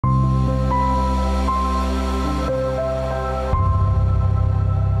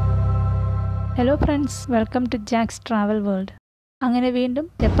Hello friends, welcome to Jack's Travel World. അങ്ങനെ വീണ്ടും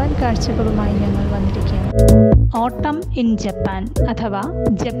Japan കാഴ്ചകളുമായി ഞങ്ങൾ വന്നിരിക്കുകയാണ്. ഓട്ടം ഇൻ ജപ്പാൻ അഥവാ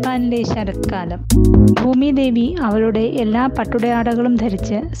ജപ്പാനിലെ ശരത്കാലം. ഭൂമിദേവി അവളുടെ എല്ലാ പട്ടുടയാടകളും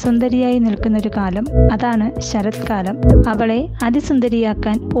ധരിച്ച് സുന്ദരിയായി നിൽക്കുന്നൊരു കാലം, അതാണ് ശരത്കാലം. അവളെ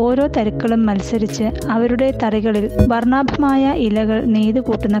അതിസുന്ദരിയാക്കാൻ ഓരോ തരുക്കളും മത്സരിച്ച് അവരുടെ തറികളിൽ വർണ്ണാഭമായ ഇലകൾ നെയ്തു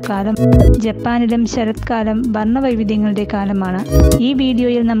കൂട്ടുന്ന കാലം. ജപ്പാനിലും ശരത്കാലം വർണ്ണവൈവിധ്യങ്ങളുടെ കാലമാണ്. ഈ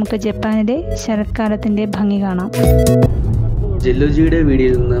വീഡിയോയിൽ നമുക്ക് ജപ്പാനിലെ ശരത്കാലത്തിന്റെ ഭംഗി കാണാം. ജെല്ലോജിയുടെ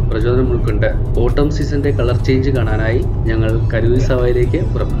വീഡിയോയിൽ നിന്ന് പ്രചോദനം ഉൾക്കൊണ്ട് ഓട്ടം സീസണിന്റെ കളർ ചേഞ്ച് കാണാനായി ഞങ്ങൾ കരുയിസാവയിലേക്ക്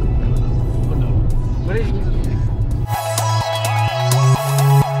പുറപ്പെട്ടു.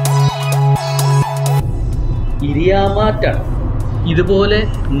 ഇരിയാമ ടണൽ, ഇതുപോലെ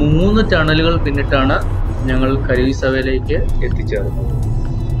 3 ടണലുകൾ പിന്നിട്ടാണ് ഞങ്ങൾ കരുയിസാവയിലേക്ക് എത്തിച്ചേർന്നത്.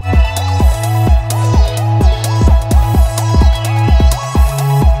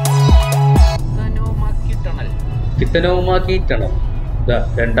 കിത്തനോമാക്കി ടണൽ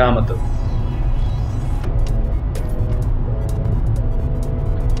രണ്ടാമത്തത്.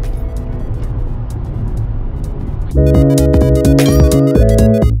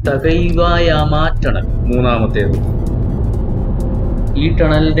 തകൈവായാമ ടണൽ മൂന്നാമത്തേത്. ഈ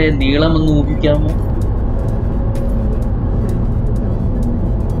ടണലിന്റെ നീളമൊന്ന് ഊഹിക്കാമോ?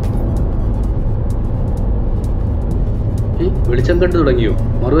 വെളിച്ചം കണ്ടു തുടങ്ങിയോ?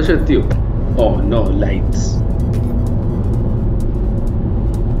 മറുവശം എത്തിയോ? Oh no lights.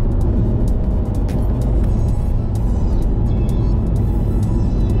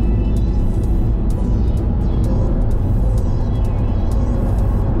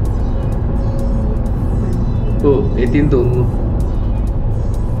 ഓ എത്തിയെന്ന് തോന്നുന്നു.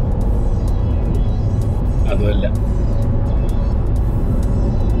 അതുമല്ല,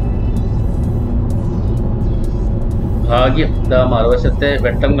 ഭാഗ്യം, ഇതാ മറുവശത്തെ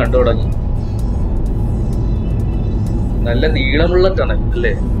വെട്ടം കണ്ടു തുടങ്ങി. നല്ല നീളമുള്ള ടണൽ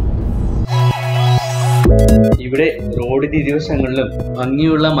അല്ലേ? ഇവിടെ റോഡിന്റെ ഇരുവശങ്ങളിലും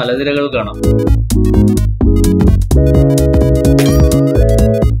ഭംഗിയുള്ള മലനിരകൾ കാണാം.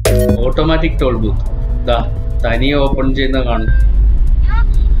 ഓട്ടോമാറ്റിക് ടോൾ ബൂത്ത് തനിയെ ഓപ്പൺ ചെയ്യുന്ന കാണും.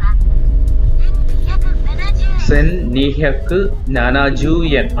 സെൻ നീഹ്യക്ക് നാനാജു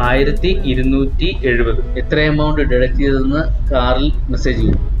യെൻ 1270. എത്ര എമൗണ്ട് ഡിഡക്ട് ചെയ്തതെന്ന് കാറിൽ മെസ്സേജ്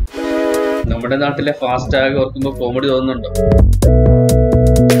ചെയ്യും. നമ്മുടെ നാട്ടിലെ ഫാസ്റ്റ് ടാഗ് ഓർക്കുമ്പോൾ കോമഡി തോന്നുന്നുണ്ടോ?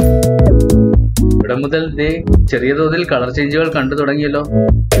 ഇവിടെ മുതൽ ചെറിയ തോതിൽ കളർ ചേഞ്ചുകൾ കണ്ടു തുടങ്ങിയല്ലോ.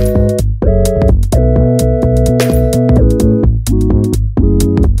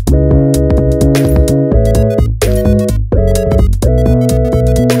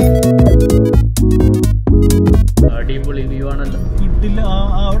 അടിപൊളി വ്യൂ ആണല്ലോ.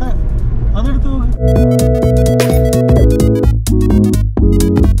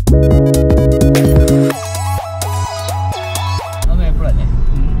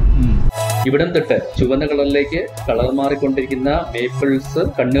 ഇവിടം തൊട്ട് ചുവന്ന കളറിലേക്ക് കളർ മാറിക്കൊണ്ടിരിക്കുന്ന മേപ്പിൾസ്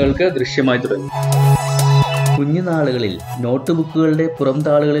കണ്ണുകൾക്ക് ദൃശ്യമായി തുടങ്ങി. കുഞ്ഞുനാളുകളിൽ നോട്ട് ബുക്കുകളുടെ പുറം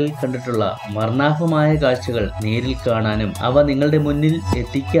താളുകളിൽ കണ്ടിട്ടുള്ള വർണ്ണാഭമായ കാഴ്ചകൾ നേരിൽ കാണാനും അവ നിങ്ങളുടെ മുന്നിൽ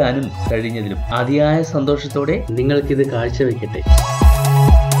എത്തിക്കാനും കഴിഞ്ഞതിലും അതിയായ സന്തോഷത്തോടെ നിങ്ങൾക്കിത് കാഴ്ചവെക്കട്ടെ.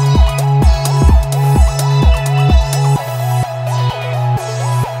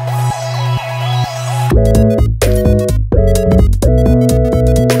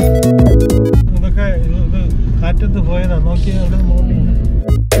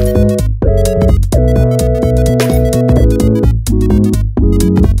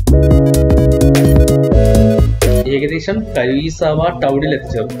 ഏകദേശം കരുയിസാവ ടൗണിൽ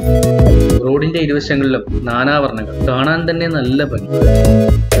എത്തിച്ചേർന്നു. റോഡിന്റെ ഇരുവശങ്ങളിലും നാനാവർണ്ണങ്ങൾ, കാണാൻ തന്നെ നല്ല ഭംഗി.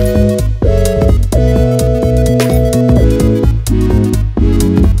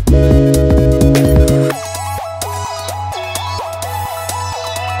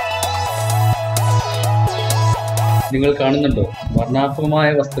 നിങ്ങൾ കാണുന്നുണ്ടോ? വർണ്ണാഭമായ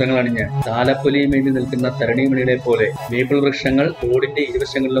വസ്ത്രങ്ങൾ അണിഞ്ഞ് താലപ്പൊലിയും വേണ്ടി നിൽക്കുന്ന തരണീമണികളെ പോലെ മേപ്പിൾ വൃക്ഷങ്ങൾ റോഡിന്റെ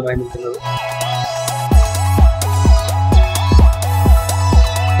ഇരുവശങ്ങളിലുമായി നിൽക്കുന്നത്.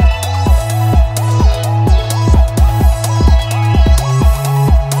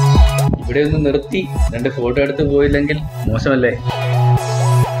 ഇവിടെ ഒന്ന് നിർത്തി 2 ഫോട്ടോ എടുത്ത് പോയില്ലെങ്കിൽ മോശമല്ലേ?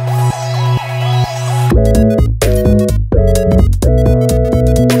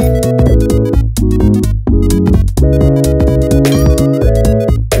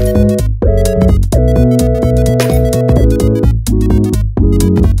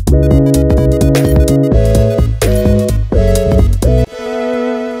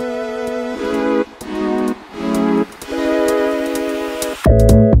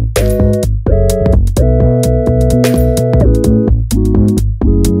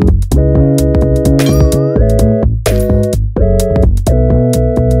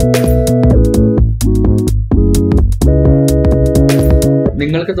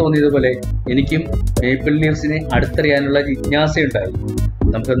 നിങ്ങൾക്ക് തോന്നിയതുപോലെ എനിക്കും മേപ്പിൾ ലീവ്സിനെ അടുത്തറിയാനുള്ള ജിജ്ഞാസയുണ്ടായി.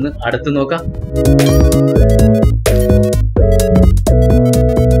 നമുക്കൊന്ന് അടുത്ത് നോക്കാം.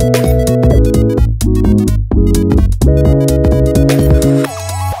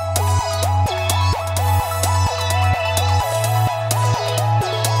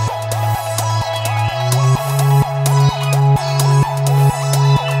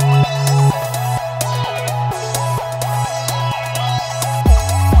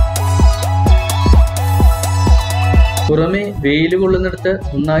 പുറമെ വെയിൽ കൊള്ളുന്നിടത്ത്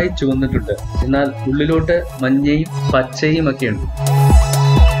നന്നായി ചുവന്നിട്ടുണ്ട്. എന്നാൽ ഉള്ളിലോട്ട് മഞ്ഞയും പച്ചയും ഒക്കെയുണ്ട്.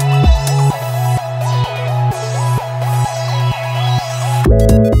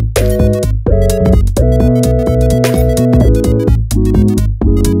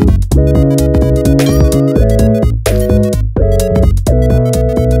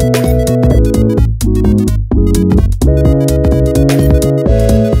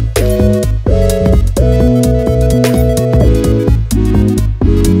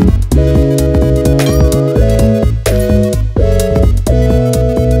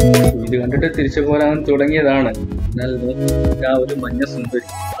 തിരിച്ചു പോരാൻ തുടങ്ങിയതാണ്. എന്നാൽ ആ ഒരു മഞ്ഞ സുന്ദരി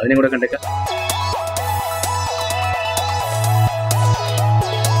അതിനെ കൂടെ കണ്ടേക്കാം.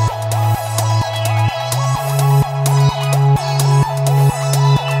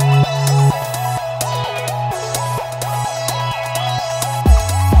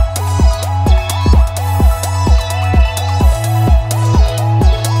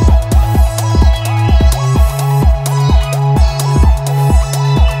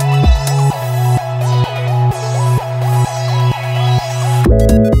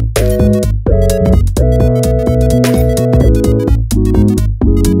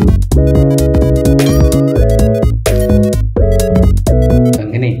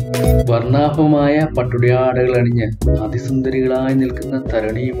 വർണ്ണാഭമായ പട്ടുടയാടകൾ അണിഞ്ഞ് അതിസുന്ദരികളായി നിൽക്കുന്ന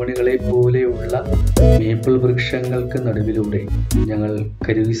തരണീമണികളെ പോലെയുള്ള മേപ്പിൾ വൃക്ഷങ്ങൾക്ക് നടുവിലൂടെ ഞങ്ങൾ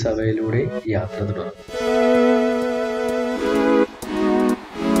കരുയിസവയിലൂടെ യാത്ര തുടർന്നു.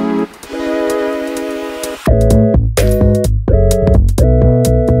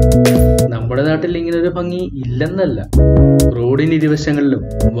 നമ്മുടെ നാട്ടിൽ ഇങ്ങനെ ഒരു ഭംഗി ഇല്ലെന്നല്ല. റോഡിന് ഇരുവശങ്ങളിലും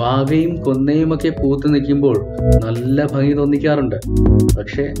വാകയും കൊന്നയും ഒക്കെ പൂത്തു നിൽക്കുമ്പോൾ നല്ല ഭംഗി തോന്നിക്കാറുണ്ട്.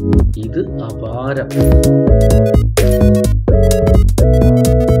 പക്ഷെ ഇത് അപാരം.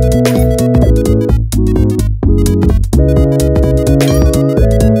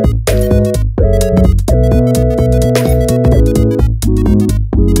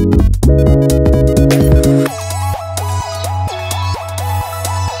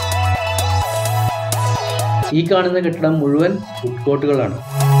 ഈ കാണുന്ന കെട്ടിടം മുഴുവൻ ഫുഡ് കോർട്ടുകളാണ്.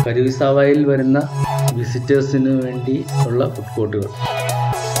 കരുയിസാവയിൽ വരുന്ന വിസിറ്റേഴ്സിന് വേണ്ടി ഉള്ള ഫുഡ് കോർട്ടുകൾ.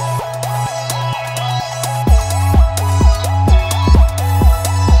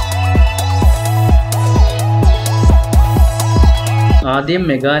 ആദ്യം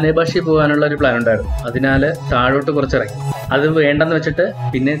മെഗാനെബാഷി പോകാനുള്ള ഒരു പ്ലാൻ ഉണ്ടായിരുന്നു. അതിനാൽ താഴോട്ട് കുറച്ചിറങ്ങി. അത് വേണ്ടെന്ന് വെച്ചിട്ട്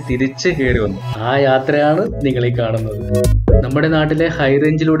പിന്നെ തിരിച്ച് കയറി വന്നു. ആ യാത്രയാണ് നിങ്ങൾ ഈ കാണുന്നത്. നമ്മുടെ നാട്ടിലെ ഹൈ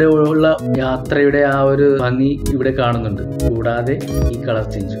റേഞ്ചിലൂടെ ഉള്ള യാത്രയുടെ ആ ഒരു ഭംഗി ഇവിടെ കാണുന്നുണ്ട്. കൂടാതെ ഈ കളർ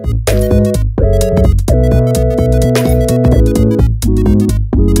ചേഞ്ച്.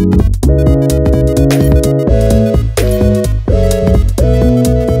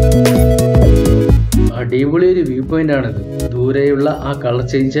 അടിപൊളി ഒരു വ്യൂ പോയിന്റ് ആണിത്. ദൂരെയുള്ള ആ കളർ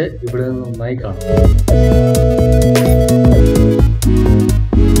ചേഞ്ച് ഇവിടെ നിന്ന് നന്നായി കാണും.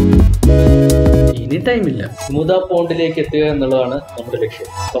 ഇനി ടൈമില്ല. സ്മൂത പോണ്ടിലേക്ക് എത്തുക എന്നുള്ളതാണ് നമ്മുടെ ലക്ഷ്യം.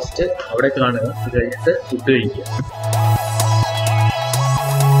 ഫസ്റ്റ് അവിടെ കാണുക, അത് കഴിഞ്ഞിട്ട് ഫുഡ് കഴിക്കുക.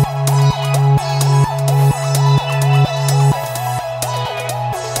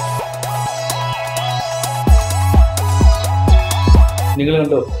 നിങ്ങൾ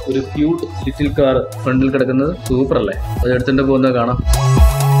കണ്ടോ ഒരു ക്യൂട്ട് ലിറ്റിൽ കാർ ഫ്രണ്ടിൽ കിടക്കുന്നത്? സൂപ്പർ അല്ലേ? അത് എടുത്തിട്ട് പോകുന്നത് കാണാം.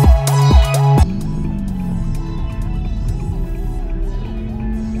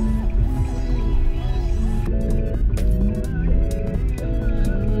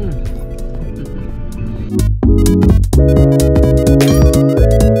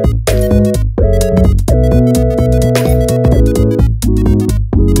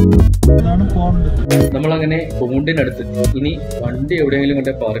 നമ്മളങ്ങനെ പോണ്ടിനടുത്ത്. ഇനി വണ്ടി എവിടെയെങ്കിലും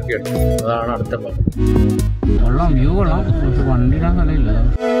കൊണ്ട് പാർക്ക് ചെയ്യണം. അതാണ് അടുത്ത പാർക്ക്.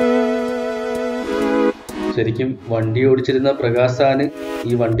 ശരിക്കും വണ്ടി ഓടിച്ചിരുന്ന പ്രകാശാന്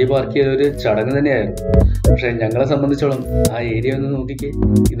ഈ വണ്ടി പാർക്ക് ചെയ്തൊരു ചടങ്ങ് തന്നെയായിരുന്നു. പക്ഷെ ഞങ്ങളെ സംബന്ധിച്ചോളം ആ ഏരിയ ഒന്ന് നോക്കിക്കേ,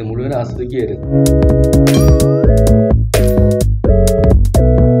 ഇത് മുഴുവൻ ആസ്വദിക്കുകയായിരുന്നു.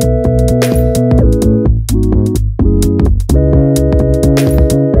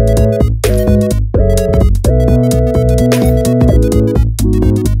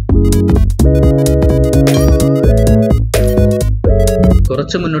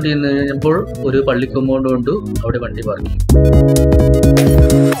 കുറച്ച് മുന്നോട്ട് ചെന്ന് കഴിഞ്ഞപ്പോൾ ഒരു പള്ളി കോമ്പൗണ്ട് കൊണ്ട് അവിടെ വണ്ടി പാർക്ക് ചെയ്യും.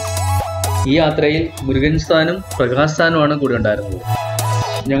 ഈ യാത്രയിൽ മുരുകൻ സ്ഥാനും പ്രകാശ് സ്ഥാനുമാണ് കൂടെ ഉണ്ടായിരുന്നത്.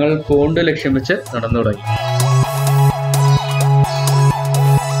 ഞങ്ങൾ പോണ്ട് ലക്ഷ്യം വെച്ച് നടന്നു തുടങ്ങി.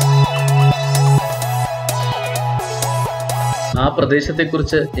 ആ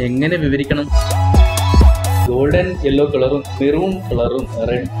പ്രദേശത്തെക്കുറിച്ച് എങ്ങനെ വിവരിക്കണം? ഗോൾഡൻ യെല്ലോ കളറും മെറൂൺ കളറും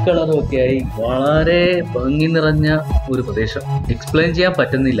റെഡ് കളറും ഒക്കെയായി വളരെ ഭംഗി നിറഞ്ഞ ഒരു പ്രദേശം. എക്സ്പ്ലെയിൻ ചെയ്യാൻ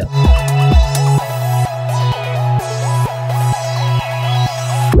പറ്റുന്നില്ല.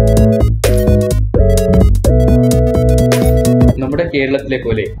 നമ്മുടെ കേരളത്തിലെ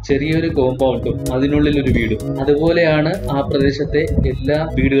പോലെ ചെറിയൊരു കോമ്പൗണ്ടും അതിനുള്ളിൽ ഒരു വീടും, അതുപോലെയാണ് ആ പ്രദേശത്തെ എല്ലാ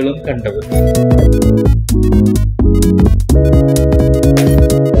വീടുകളും കണ്ടത്.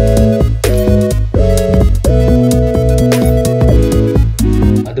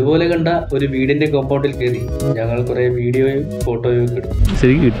 അതുപോലെ കണ്ട ഒരു വീടിന്റെ കോമ്പൗണ്ടിൽ കയറി ഞങ്ങൾ കുറെ വീഡിയോയും ഫോട്ടോയും ഒക്കെ എടുത്തു.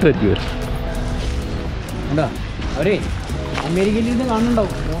 ശരിക്കും കിട്ടുമായിരിക്കും. അവരെ അമേരിക്കയിൽ നിന്ന്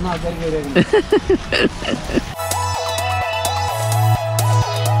കാണുന്നുണ്ടാവും 3 ആൾക്കാർ കയറി.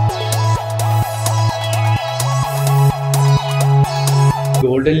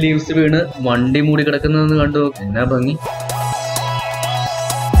 ഗോൾഡൻ ലീവ്സ് വീണ് വണ്ടി മൂടി കിടക്കുന്നതെന്ന് കണ്ടു. എന്നാ ഭംഗി!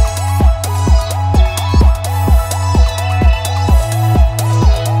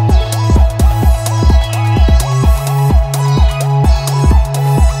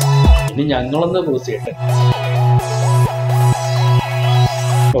 ഇനി ഞങ്ങളൊന്ന് പോസ് ചെയ്യട്ടെ.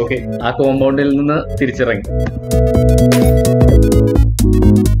 ഓക്കെ, ആ കോമ്പൗണ്ടിൽ നിന്ന് തിരിച്ചിറങ്ങി.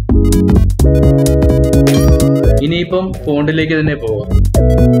 ഇനിയിപ്പം പോണ്ടിലേക്ക് തന്നെ പോവാം.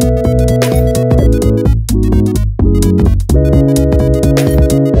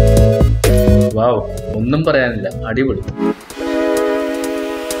 വാവ്, ഒന്നും പറയാനില്ല, അടിപൊളി.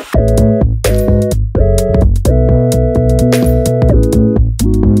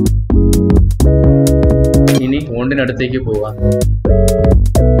 ഇനി പോണ്ടിനടുത്തേക്ക് പോവാം.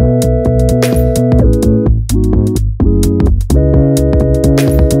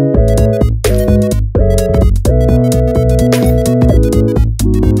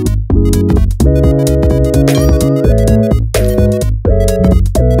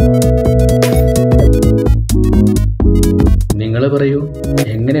 നിങ്ങൾ പറയൂ,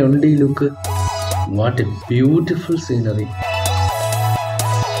 എങ്ങനെയുണ്ട് ഈ look? What A beautiful scenery.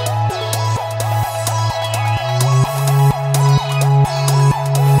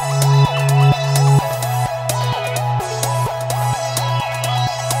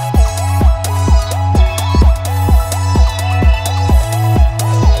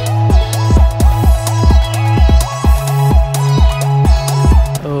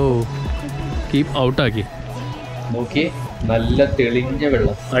 Keep ഔട്ടാക്കി നോക്കിയേ, നല്ല തെളിഞ്ഞ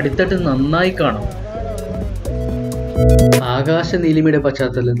വെള്ളം, അടിത്തട്ട് നന്നായി കാണാം. ആകാശ നീലിമയുടെ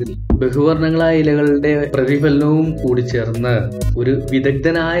പശ്ചാത്തലത്തിൽ ബഹുവർണ്ണങ്ങളായ ഇലകളുടെ പ്രതിഫലനവും കൂടി ചേർന്ന് ഒരു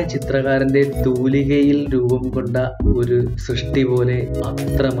വിദഗ്ധനായ ചിത്രകാരന്റെ തൂലികയിൽ രൂപം കൊണ്ട ഒരു സൃഷ്ടി പോലെ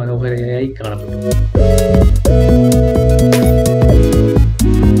അത്ര മനോഹരമായി കാണപ്പെടുന്നു.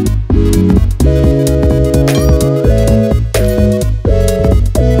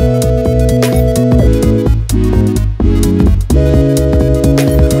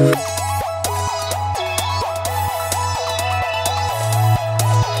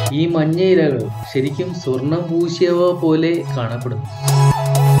 ഈ മഞ്ഞ ഇലകൾ ശരിക്കും സ്വർണം പൂശിയവ പോലെ കാണപ്പെടുന്നു.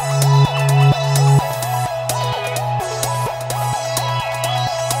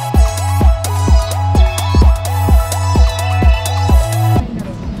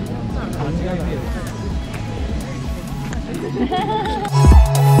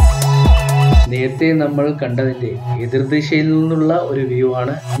 നേരത്തെ നമ്മൾ കണ്ടതിന്റെ എതിർദിശയിൽ നിന്നുള്ള ഒരു വ്യൂ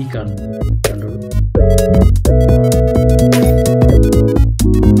ആണ് ഈ കാണുന്നത്. കണ്ടോളൂ.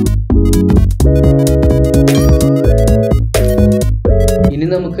 ഇനി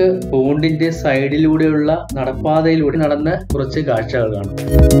നമുക്ക് പോണ്ടിന്റെ സൈഡിലൂടെയുള്ള നടപ്പാതയിലൂടെ നടന്ന കുറച്ച് കാഴ്ചകൾ കാണാം.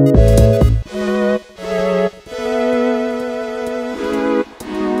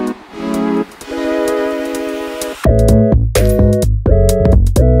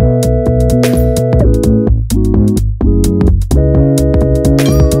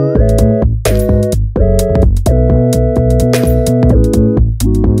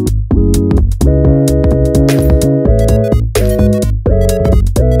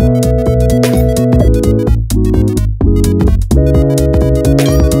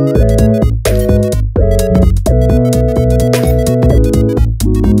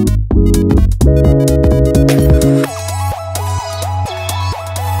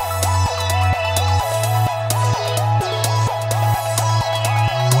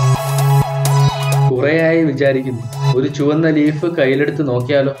 കുറേയായി വിചാരിക്കുന്നു. ഒരു ചുവന്ന ലീഫ് കയ്യിലെടുത്ത്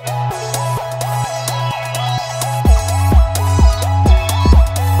നോക്കിയാലോ?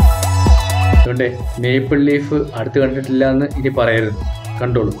 അതുകൊണ്ടേ മേപ്പിൾ ലീഫ് അടുത്ത് കണ്ടിട്ടില്ല എന്ന് ഇനി പറയരുത്.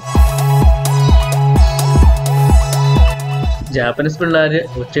 കണ്ടോളൂ. ജാപ്പനീസ് പിള്ളേര്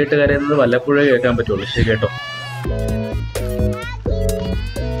ഒച്ചയിട്ട് കരയുന്നത് വല്ലപ്പോഴേ കേൾക്കാൻ പറ്റുള്ളൂ. ശരി കേട്ടോ.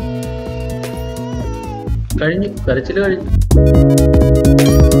 കഴിഞ്ഞു, കരച്ചില് കഴിഞ്ഞു.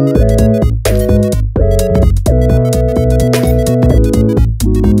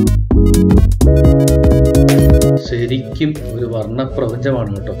 ശരിക്കും ഒരു വർണ്ണപ്രപഞ്ചമാണ്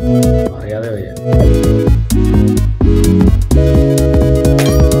കേട്ടോ, അറിയാതെ വയ്യ.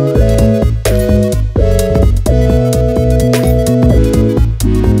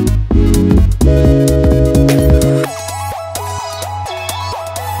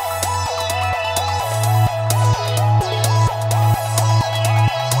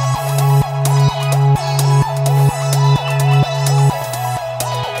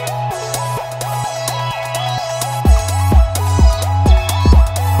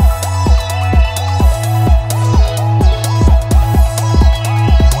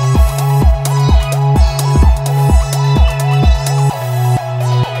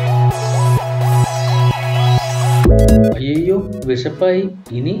 അയ്യോ, വിശപ്പായി.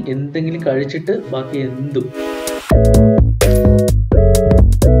 ഇനി എന്തെങ്കിലും കഴിച്ചിട്ട് ബാക്കി എന്തും.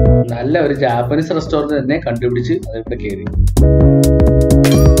 നല്ല ഒരു ജാപ്പനീസ് റെസ്റ്റോറന്റ് തന്നെ കണ്ടുപിടിച്ച് അതിവിടെ കയറി.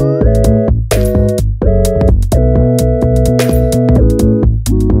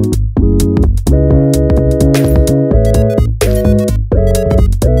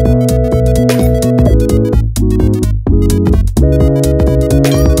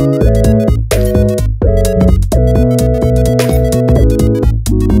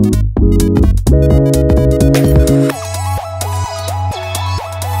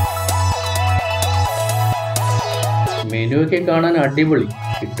 മെനു ഒക്കെ കാണാൻ അടിപൊളി.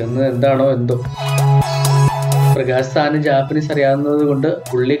 കിട്ടുന്നത് എന്താണോ എന്തോ. പ്രകാശ് സാറിന് ജാപ്പനീസ് അറിയാവുന്നത് കൊണ്ട്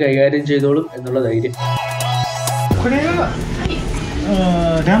പുള്ളി കൈകാര്യം ചെയ്തോളും എന്നുള്ള ധൈര്യം.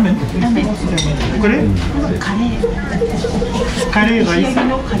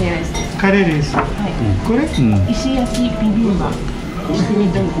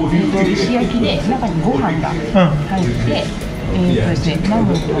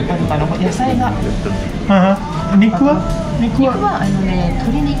肉は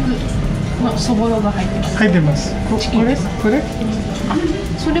鶏肉のそぼろが入ってます。これ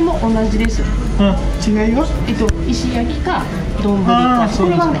それも同じです。違いは石焼きか丼か。こ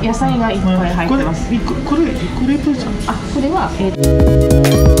れは野菜がいっぱい入ってます。これは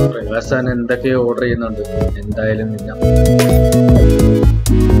പ്രകാശ് സാൻ എന്തൊക്കെയോ ഓർഡർ ചെയ്യുന്നുണ്ട്. എന്തായാലും തിന്നാം.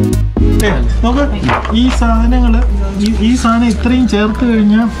 ഈ സാധനം ഇത്രയും ചേർത്ത്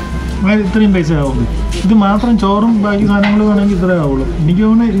കഴിഞ്ഞാൽ ഇത്രയും പൈസ ആവും. ഇത് മാത്രം ചോറും ബാക്കി സാധനങ്ങളും വേണമെങ്കിൽ ഇത്രേ ആവുള്ളൂ. എനിക്ക്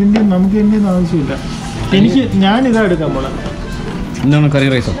തോന്നുന്നു നമുക്ക് ഇതിൻ്റെ ആവശ്യമില്ല. ഞാൻ ഇതാ എടുക്കാൻ പോണെ. എന്താണ് കറി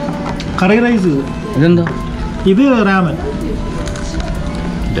റൈസോ? കറി റൈസ്. ഇതെന്താ? ഇത് റാമൻ.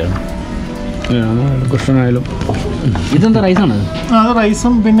 കൃഷ്ണനായാലും ഇതെന്താ റൈസാണ്? അത്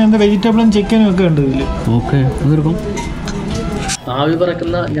റൈസും പിന്നെ എന്താ വെജിറ്റബിളും ചിക്കനും ഒക്കെ ഉണ്ട് ഇതിൽ. ഓക്കെ, അതെടുക്കും. ആവി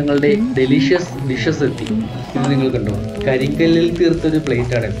പറക്കുന്ന ഞങ്ങളുടെ ഡെലിഷ്യസ് ഡിഷസ് എത്തി. ഇത് നിങ്ങൾ കണ്ടോ, കരിങ്കല്ലിൽ തീർത്തൊരു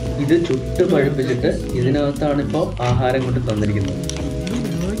പ്ലേറ്റ് ആണ്. ഇത് ചുട്ട് പഴുപ്പിച്ചിട്ട് ഇതിനകത്താണ് ഇപ്പോൾ ആഹാരം കൊണ്ട് തന്നിരിക്കുന്നത്.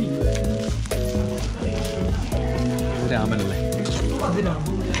 രാമനല്ലേ?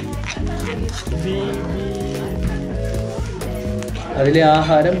 അതിലെ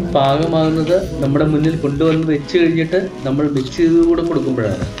ആഹാരം പാകമാകുന്നത് നമ്മുടെ മുന്നിൽ കൊണ്ടുവന്ന് വെച്ച് കഴിഞ്ഞിട്ട് നമ്മൾ മിക്സ് ചെയ്ത് കൂടെ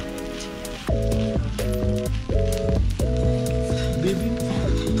കൊടുക്കുമ്പോഴാണ്.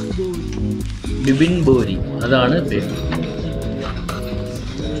 ബിബിൻ ബോരി, അതാണ് പേര്.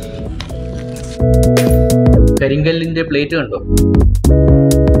 കരിങ്കല്ലിന്റെ പ്ലേറ്റ് കണ്ടോ?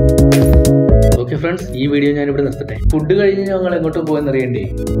 ഓക്കെ ഫ്രണ്ട്സ്, ഈ വീഡിയോ ഞാൻ ഇവിടെ നിർത്തട്ടെ. ഫുഡ് കഴിഞ്ഞ് ഞങ്ങൾ എങ്ങോട്ട് പോയെന്നറിയണ്ടേ?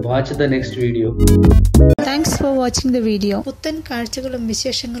 Watch the next video. Thanks for watching the video. പുത്തൻ കാഴ്ചകളും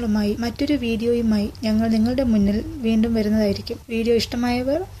വിശേഷങ്ങളുമായി മറ്റൊരു വീഡിയോയുമായി ഞങ്ങൾ നിങ്ങളുടെ മുന്നിൽ വീണ്ടും വരുന്നതായിരിക്കും. വീഡിയോ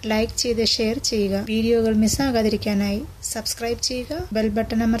ഇഷ്ടമായവർ ലൈക്ക് ചെയ്ത് ഷെയർ ചെയ്യുക. വീഡിയോകൾ മിസ്സാകാതിരിക്കാനായി സബ്സ്ക്രൈബ് ചെയ്യുക. ബെൽ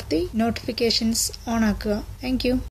ബട്ടൺ അമർത്തി നോട്ടിഫിക്കേഷൻസ് ഓൺ ആക്കുക. Thank you.